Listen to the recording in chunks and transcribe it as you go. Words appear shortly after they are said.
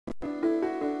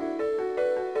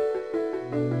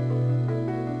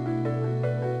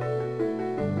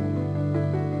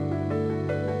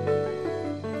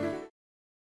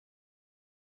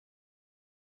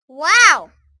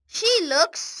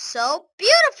looks so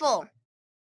beautiful.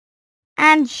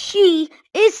 And she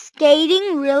is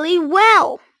skating really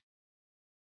well.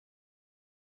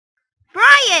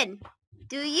 Brian,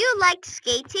 do you like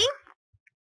skating?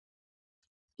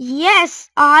 Yes,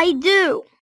 I do.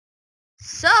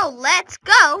 So let's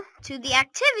go to the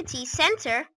activity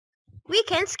center. We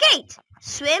can skate,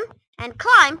 swim, and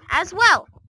climb as well.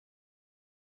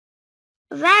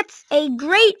 That's a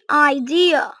great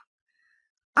idea.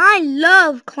 I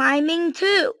love climbing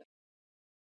too.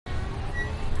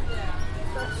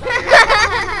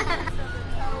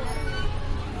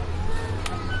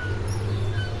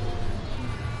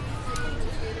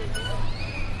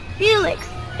 Felix,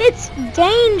 it's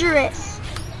dangerous.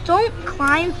 Don't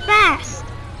climb fast.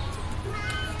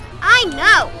 I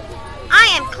know. I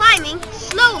am climbing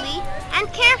slowly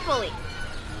and carefully.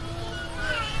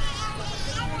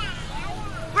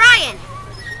 Brian,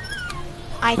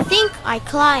 I think I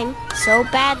climb so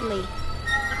badly.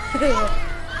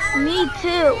 Me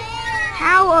too.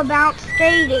 How about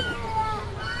skating?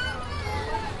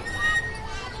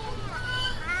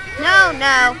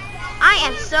 No. I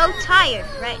am so tired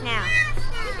right now.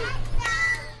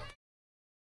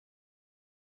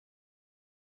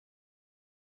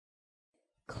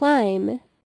 Climb,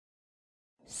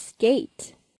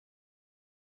 skate,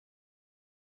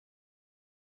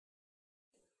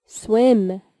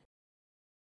 swim,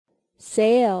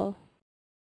 sail,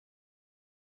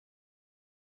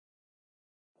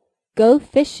 go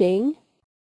fishing,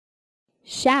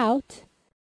 shout,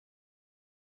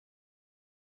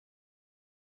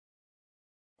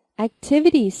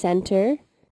 activity center,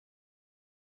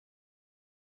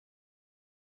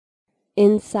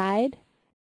 inside,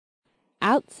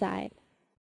 outside.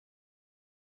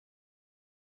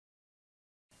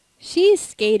 She's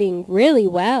skating really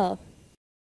well.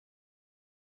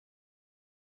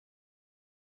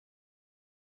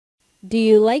 Do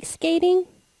you like skating?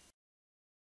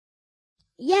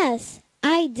 Yes,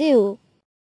 I do.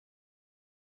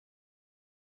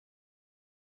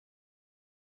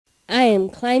 I am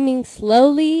climbing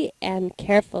slowly and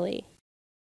carefully.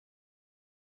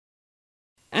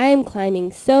 I am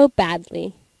climbing so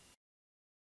badly.